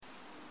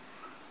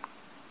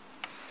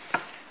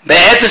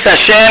Be'ezus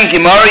Hashem,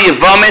 Gemara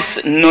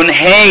Yevamis Nun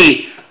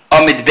Hey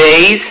Amid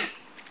Beis.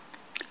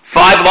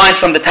 5 lines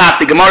from the top.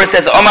 The Gemara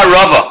says, Omar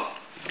Rava,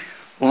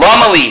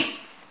 Lomali,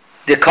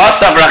 the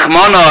Kosav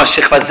Rachmana,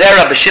 Shechva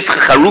Zera B'Shifcha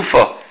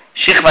Charufa,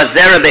 Shechva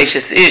Zera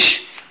B'Eshes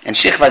Ish, and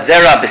Shechva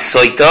Zera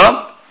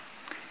B'Soita.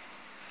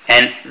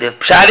 And the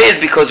pshat is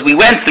because we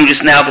went through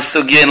just now the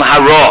sugya in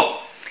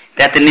Haro,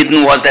 that the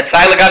nidin was that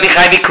Sai Lagabi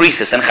Chayvi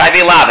Krisis, and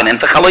Chayvi Lavin, and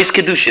for Chalois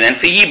Kedushin, and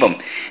for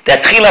Yibam,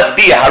 that Tchilas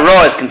Bia,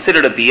 Haro is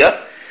considered a Bia,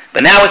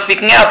 but now we're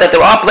speaking out that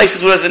there are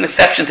places where there's an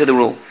exception to the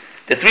rule.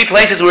 The 3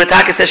 places where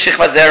Ataka says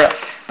Shechva Zera,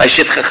 by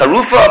Shifcha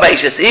Charufa, by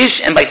Ishes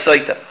Ish, and by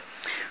Soita.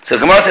 So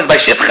the Gemara says by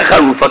Shifcha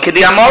Charufa,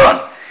 Kidi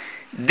Amoran.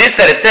 This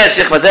that it says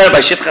Shechva Zera by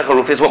Shifcha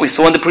Charufa is what we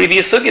saw in the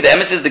previous sugya. The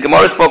emissaries, the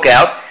Gemara spoke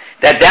out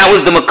that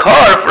was the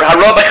makar for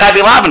Haro by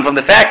Chavi Lavin, from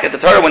the fact that the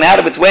Torah went out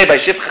of its way by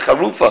Shifcha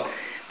Charufa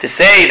to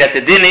say that the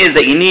din is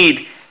that you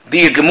need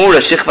be a Gemura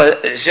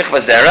Shechva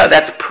Zera.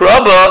 That's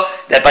Prabha,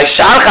 that by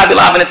Shar Chavi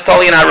Lavin it's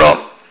totally in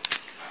Haro.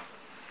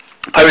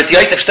 Paris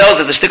Yosef tells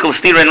us a shtickle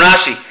stira in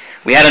Rashi.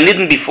 We had a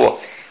nidin before.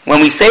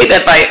 When we say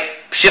that by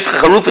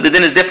Shifcha Charufa the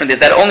din is different, is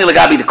that only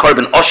Lagabi the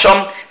Korban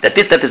Osham, that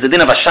is a din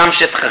of Asham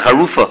Shifcha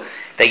Charufa,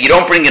 that you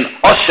don't bring an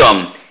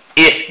Osham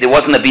if there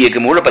wasn't a Bia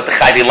Gemura, but the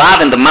Chayvi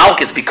Lav and the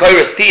Malkus,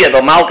 Bikoyras Tia,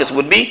 the Malkus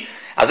would be,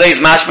 Azay is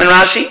Mashman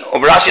Rashi, or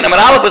Rashi Namar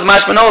Aleph was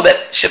Mashman O,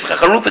 that Shifcha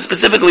Charufa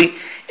specifically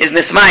is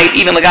Nismait,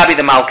 even Lagabi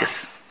the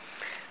Malkus.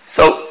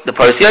 So, the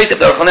Paris Yosef,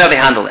 the Orchoneh, they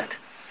handle that.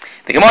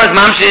 The Gemara is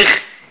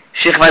Mamshich,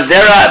 Shechva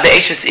Zera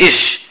Be'eshes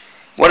Ish.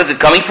 What is it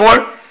coming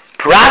for?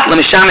 Prat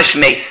L'Mishamish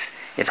Meis.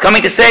 It's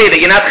coming to say that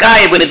you're not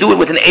chayiv when you do it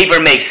with an Aver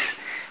Meis.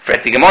 For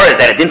the Gemara is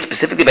that it didn't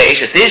specifically by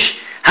Eshes Ish.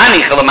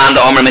 Hani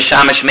Chalamanda Omer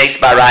Mishamish Meis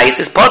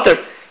Barayis is Potter.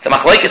 It's a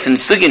machlokes in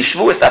Sugi and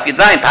Shvuas Daf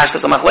Yitzayin.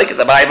 Pashtas a machlokes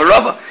Abai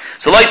V'Rava.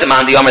 So like the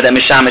man the Omer that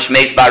Mishamish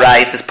Meis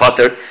Barayis is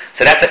Potter.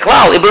 So that's a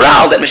klal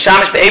Iberal that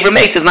Mishamish Be'aver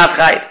Meis is not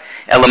chayiv.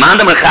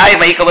 Elamanda Merchayiv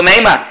Ma'ikal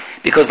Meimar.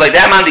 Because like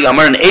that man the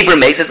Omer an Aver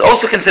Meis is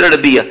also considered a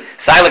Bia.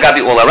 Sai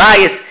Lagabi Ol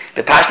Arayis.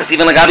 The Pashtas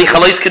even Lagabi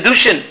Chalois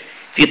Kedushin.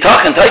 So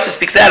Yitach and Toysa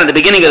speaks out in the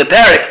beginning of the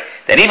parak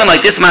that even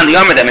like this man the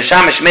Omer that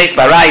Mishamish Meis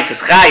Barayis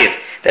is chayiv,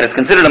 that it's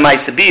considered a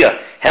Ma'aseh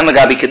Hem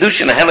Lagabi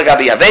Kedushin, Hem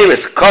Lagabi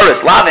Averis,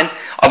 Chorus, Lavin,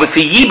 but for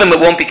Yibam it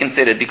won't be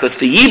considered, because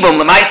for Yibam,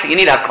 the Ma'aseh, you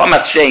need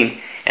Hakomas Shem,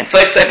 and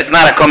Soif it's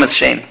not Hakomas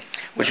Shem,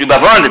 which we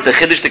bavarned, it's a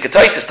Chiddush to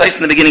Toysa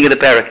in the beginning of the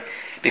parak,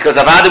 because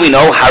of how do we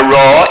know,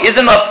 Hara is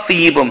enough for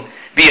Yibam,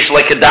 Bish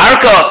like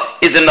Kedarka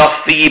is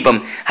enough for Yibam,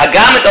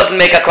 Hagam it doesn't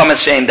make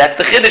Hakomas Shem, that's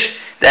the Chiddush,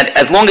 that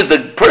as long as the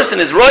person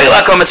is royal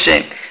Hakomas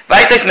Shem,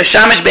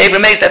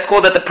 that's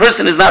called that the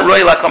person is not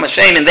royal Hakomas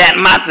Shem, in that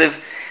matziv,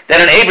 that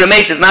an Aver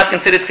Meis is not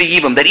considered for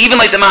Yibam. That even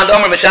like the man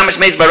Omer Mishamish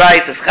Meis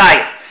Barayis is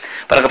chayiv.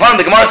 But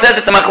the Gemara says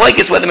it's a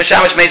machlokes whether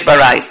Mishamish Meis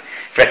Barayis.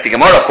 For the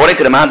Gemara, according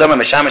to the man Omer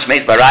Mishamish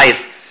Meis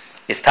Barayis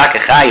is taka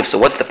chayiv. So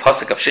what's the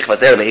pasuk of Shechva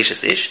Zera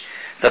Be'eshes Ish?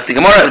 So the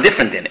Gemara a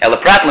different din.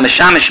 Elaprat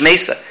Mishamish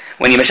Meisa.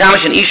 When you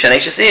Mishamish an Isha and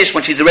Eshes Ish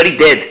when she's already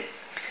dead.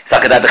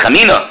 Sakadat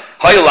Bechamina.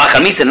 Hoyul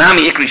Lachar Misa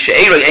Nami Ikri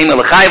She'eroi Eimel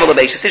L'chayiv Ola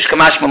Be'eshes Ish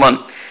Kamash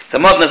Malon. It's a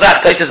mod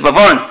Nazach Toyses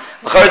Bavarns.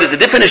 There's a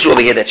different issue over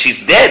here that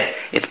she's dead.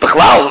 It's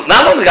Bechlal,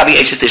 not only Lagabi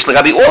Eshes Ish,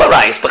 Lagabi all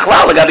Arayis,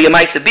 Bechlal, Lagabi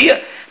Amaisa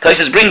Bia.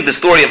 Toyses brings the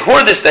story of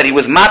Hordis that he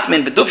was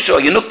Matmin, Bedufsho,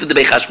 Yunukta de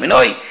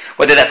Bechashminoi,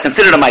 whether that's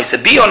considered a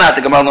Maisa Bia or not,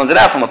 the Gemara learns it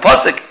out from a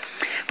Pasuk.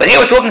 But here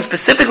we're talking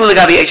specifically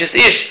Lagabi Eshes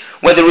Ish,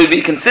 whether it would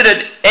be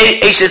considered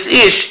Eshes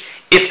Ish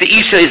if the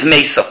Isha is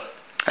Mesa.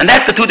 And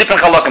that's the 2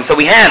 different Chalakim. So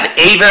we have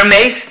Aver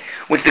Meis,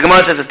 which the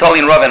Gemara says is Tali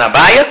and Rav and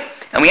Abaya,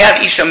 and we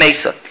have Isha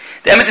Mesa.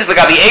 The emphasis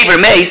Lagabi Aver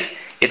Meis,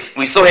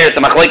 we saw here it's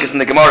a machlokes in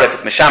the Gemara if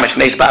it's Mishamish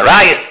Meis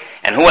Barayis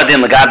and who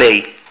adin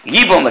Lagabi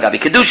Yibum, Lagabi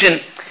Kedushin.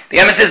 The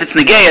Emma says it's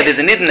Negeya. There's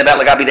a nidin about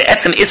Lagabi the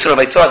Etzem Isra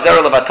Vaitzah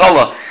Zera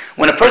Levatola.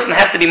 When a person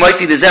has to be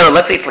Moitzi the Zera,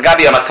 let's say it's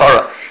Lagabi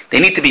Amatora, they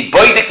need to be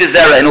Boidik the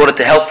Zera in order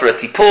to help for a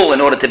tipul, in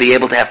order to be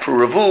able to have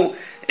Puravu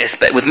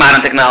with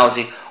modern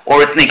technology.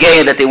 Or it's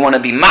Negeya that they want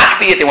to be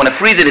Makbi it, they want to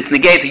freeze it. It's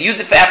Negeya to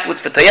use it for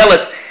afterwards for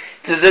Toyelis.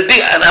 There's a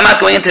big, I'm not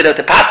going into the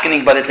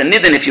paskening, but it's a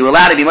nidin if you're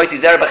allowed to be Moitzi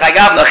Zera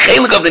B'chagav. No,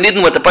 chelik of the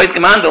nidin what the Pais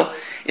Commando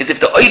is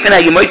if the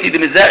oifen you might see the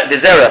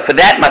zera for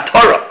that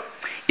matorah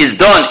is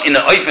done in the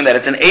oifen that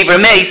it's an Aver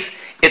Meis,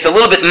 it's a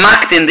little bit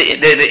mocked in the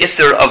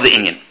Isser of the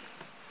Inyan.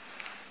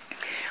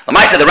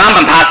 Lamaisa, the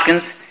Rambam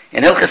Paskins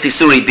in Hilchas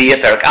Isuri Bia,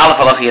 Perak Aleph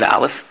Alachir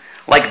Aleph,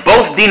 like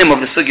both dinim of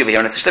the Sugya here,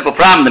 and it's a shtickle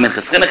problem, the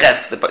Minchas Chinuch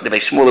asks, the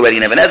Beis Shmuel already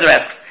in Even Ezer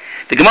asks,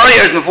 the Gemara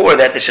here is before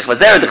that the Shechva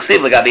Zera, the Chsiv,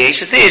 Lagabi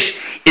Eshes Ish,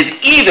 is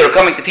either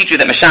coming to teach you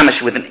that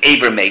Meshamish with an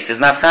Aver Meis is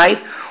not chayiv,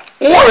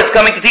 or it's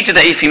coming to teach you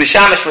that if you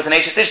mishamish with an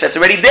Eshes Ish that's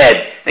already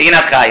dead, that you're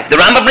not chayiv. The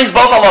Rambam brings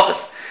both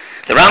halachas.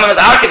 The Rambam is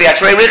Arkavi,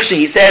 Achrei Riksha,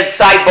 he says,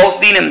 side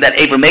both dinim, that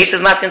Aver Meis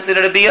is not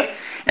considered a bia,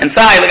 and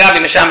side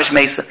Lagabi Mishamish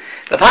Mesa.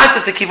 The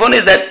Pashtas, the Kivun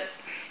is that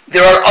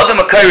there are other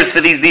makaris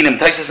for these dinim.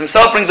 Taisus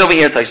himself brings over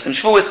here, Taisus and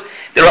Shvuas,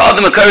 there are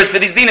other makaris for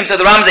these dinim, so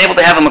the Rambam is able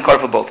to have a makar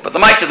for both. But the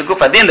Maisa, the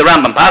Guf Adin, the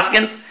Rambam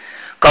Paskins,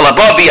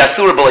 Kalababi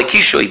Asura B'lei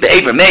Kishui,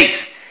 Be'aver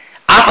Meis,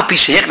 Afa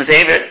Pishehich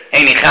Mesever,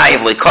 Eini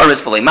Chayiv, Lei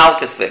Koris, V'lei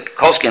Malkus,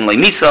 V'kolshkin, Lei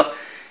Misa,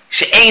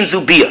 She'ein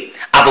Zubia.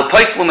 Avol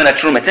Poislu Min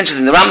HaTruma. It's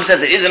interesting. The Rambam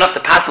says it is enough to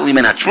pasul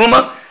Min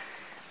HaTruma,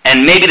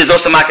 and maybe there's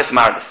also Makas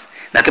Mardus.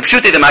 Now,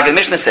 Kapshuti, the Maggid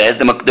Mishnah says,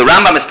 the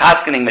Rambam is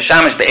paskening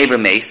Meshamish Be'ever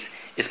Meis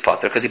is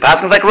Potter, because he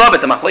paskens like Rava.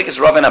 It's a Machlekes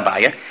Rava and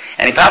Abaya,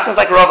 and he paskens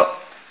like Rava.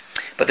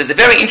 But there's a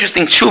very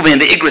interesting tshuva in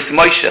the Igros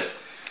Moshe,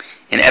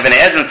 in Even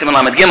HaEzer and Simon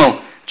Lamed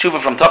Gimel, tshuva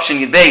from Tovshin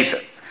Yud Beis.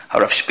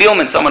 Harav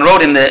Spielman, someone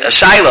wrote in the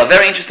Shaila, a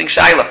very interesting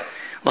Shaila.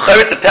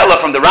 L'chayr Pella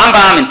from the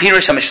Rambam in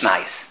Pirush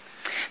HaMishnayis.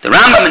 The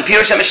Rambam in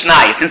Pirush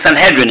HaMishnayis in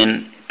Sanhedrin,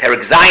 in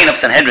Perek Zayin of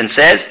Sanhedrin,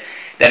 says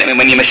that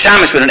when you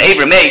meshamish with an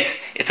Ever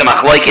Meis, it's a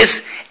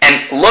Machlekes,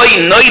 and Loi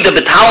Noida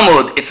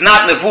B'Talmud, it's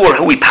not Nevur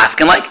who we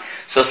paskin like.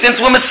 So since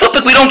we're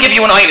Mesupik, we don't give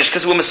you an Einish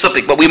because we're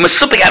Mesupik, but we're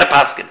Mesupik out of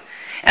paskin.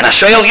 And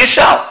Ashoyel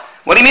Yishal.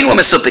 What do you mean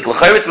we're Mesupik?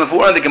 L'chayr it's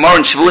Mevur in the Gemara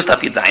in Shavuos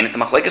Daf Yud Zayin. It's a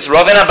Machlekes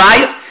Rav and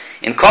Abaya.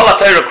 In Kol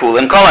HaTorah Kula,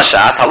 in Kol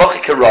HaShas,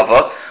 Halacha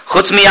Kerava,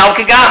 Chutz Miyal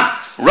Kegam.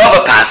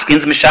 Rava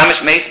Paskins,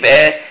 Mishamish Meis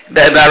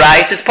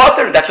Be'arayis is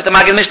Potter. That's what the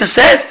Maggid Mishnah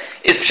says.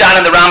 Is Pshan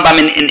and the Rambam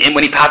in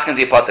when he Paskins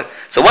is Potter.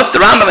 So what's the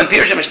Rambam in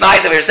Pirush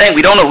HaMishnayis over here saying?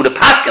 We don't know who the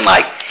Paskin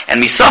like,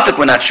 and Misafik,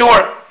 we're not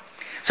sure.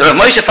 So Rav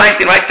Moshe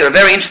Feinstein writes there a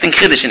very interesting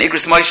Chiddush in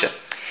Igros Moshe.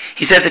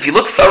 He says if you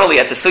look thoroughly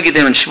at the Sugi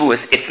there in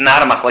Shavuos, it's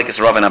not a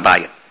Machlekes Rav and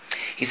Abaya.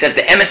 He says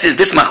the emes is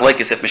this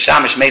Machlekes, if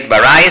Mishamish Meis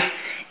Be'arayis,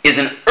 is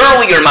an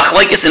earlier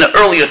Machlekes in an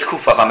earlier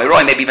Tkufa.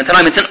 V'amiroy, maybe even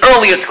tonight, it's an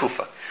earlier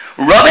Tkufa.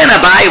 Rav and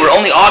Abai were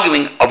only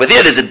arguing, over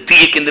there there's a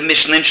diak in the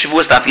Mishnah in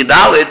Shavuos Daf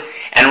Yudalid,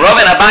 and Rav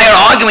and Abai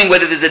are arguing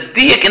whether there's a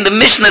diak in the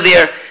Mishnah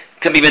there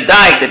to be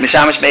medayik that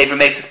Mishamish Me'ever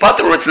Meis is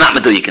Potter, or it's not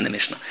medayik in the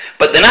Mishnah.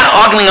 But they're not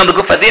arguing on the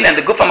Gufa Din, and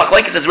the Gufa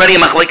Machlekes is ready a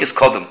Machlekes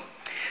Kodem.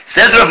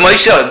 Says Rav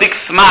Moshe, a big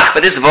smach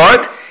for this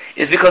word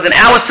is because in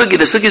our Sugi,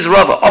 the Sugi is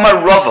Rava,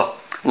 Omar Rava.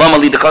 Lama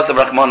li dekos of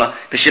Rachmana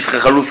b'shifcha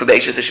charufa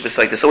be'ishes ish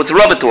b'saita. So it's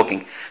Rava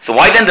talking. So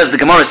why then does the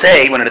Gemara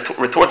say, when it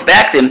retorts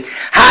back to him,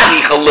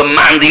 Hanicha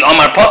lemandi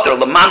Omar Potter,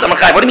 lemandi Omar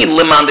Chai? What do you mean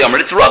lemandi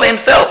Omar? It's Rava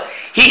himself.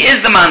 He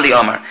is the mandi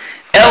Omar.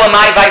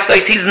 Elamai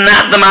vaistois, he's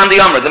not the mandi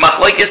Omar. The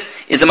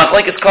machlekes is the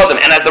machlekes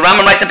kodem. And as the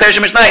Rambam writes in Perish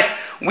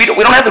HaMishnayis, we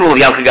don't have the rule of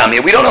Yalkagam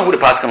here. We don't know who the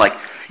paskin like.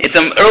 It's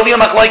an earlier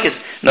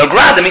machlekes. No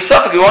grad, the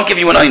misafik, we won't give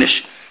you an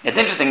einish. It's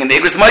interesting, in the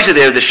Igros Moshe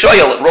there, the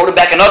Shoyal wrote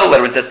back another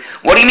letter and says,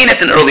 what do you mean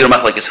it's an earlier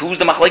machlekes? Who's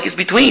the machlekes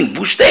between?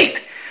 Vush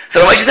state.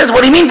 So the Moshe says,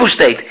 what do you mean Vush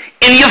state?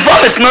 In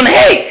Yevamis Nun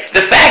Hey, the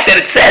fact that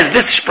it says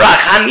this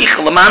sprach, Hanich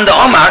Lamanda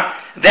Omar,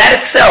 that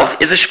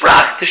itself is a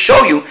sprach to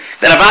show you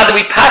that Avada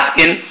we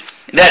paskin,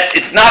 that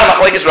it's not a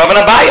machlekes Rav and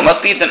Abai. It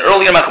must be it's an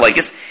earlier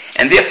machlekes,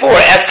 and therefore,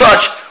 as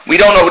such, we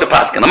don't know who the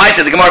paskin. The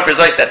Ma'aseh, the Gemara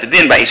precise that the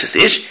din by Ishes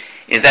Ish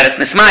is that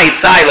it's Nismai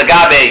Tzai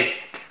Lagabe,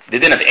 the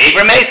din of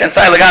Ever Meis, and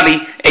Tzai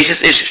Lagabi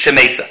Ishes Ish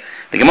Shemesa.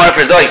 The Gemara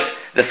precise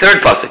the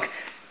third pasuk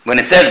when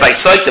it says by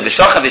Soita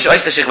V'Shocha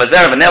V'Shoisa Shich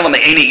Vazer V'Nela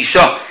Me'eni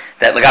Isha,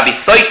 that Lagabi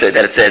Soita,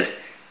 that it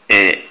says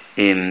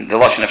in the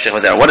Lashon of Shich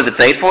Vazer. What does it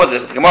say it for? The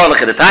Gemara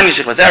look at the time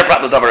Shich Vazer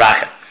Prat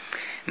L'Davaracha.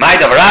 My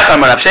Davaracha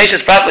Marav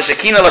Sheishes Prat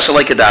L'Shekina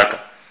L'Shaloi Kedarka.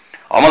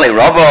 Amalei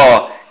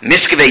Rava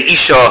Mishkevei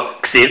Isha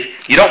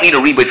Ksiv. You don't need a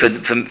rebuy for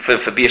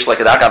Biash like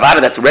a dark avada.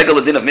 That's a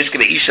regular din of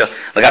Mishkevei Isha.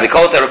 Lagabi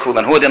Kol Terakul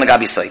and Huadin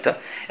Lagabi Saita.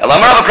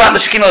 Elamar Prat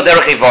L'Shekina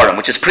L'Derech Evarim,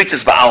 which is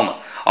Pritzes Ba'alma.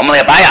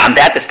 Amalei Abaya on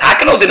that. There's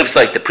Takano din of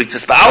Saita.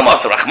 Pritzes Ba'alma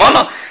so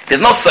Rachmana.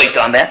 There's no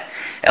Saita on that.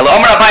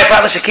 Elamar Abaya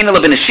Prat L'Shekina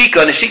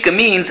L'Beneshika. Neshika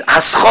means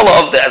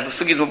Haschola of the, as the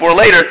Sugis before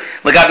later.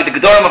 Lagabi the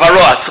Gedorim of Haro.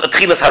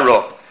 Atchilas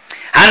Haro.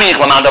 Hanich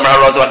Lamandam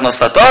Haro Zoach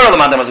Nosator.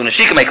 Lamandam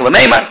Azuneshika Mekel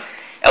Meimar.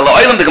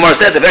 Eloilam, the Gemara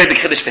says, a very big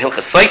chiddush for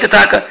Hilchas Soita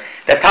Taka.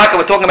 That Taka,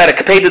 we're talking about a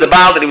kapei to the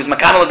Baal, that he was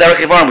Makanal Derech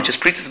Evarim, which is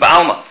Priestess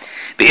Ba'alma.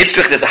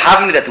 Be'itzrich, there's a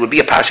havni that there would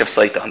be a parsha of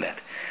Soita on that.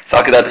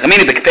 Salkadat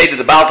Chamini, the kapei to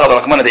the Baal, Tal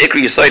Rachmana, the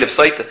Ikri Yisoid of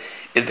Soita,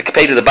 is the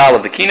kapei to the Baal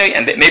of the Kinoi,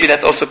 and maybe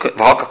that's also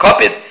V'haka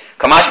Kopid,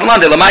 Kamash Milan,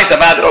 the Lamais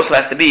Avad, it also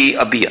has to be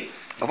a Bia.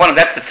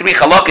 That's the three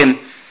chalakim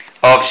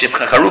of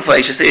Shifcha Charufa,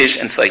 Ishes Ish,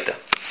 and Soita.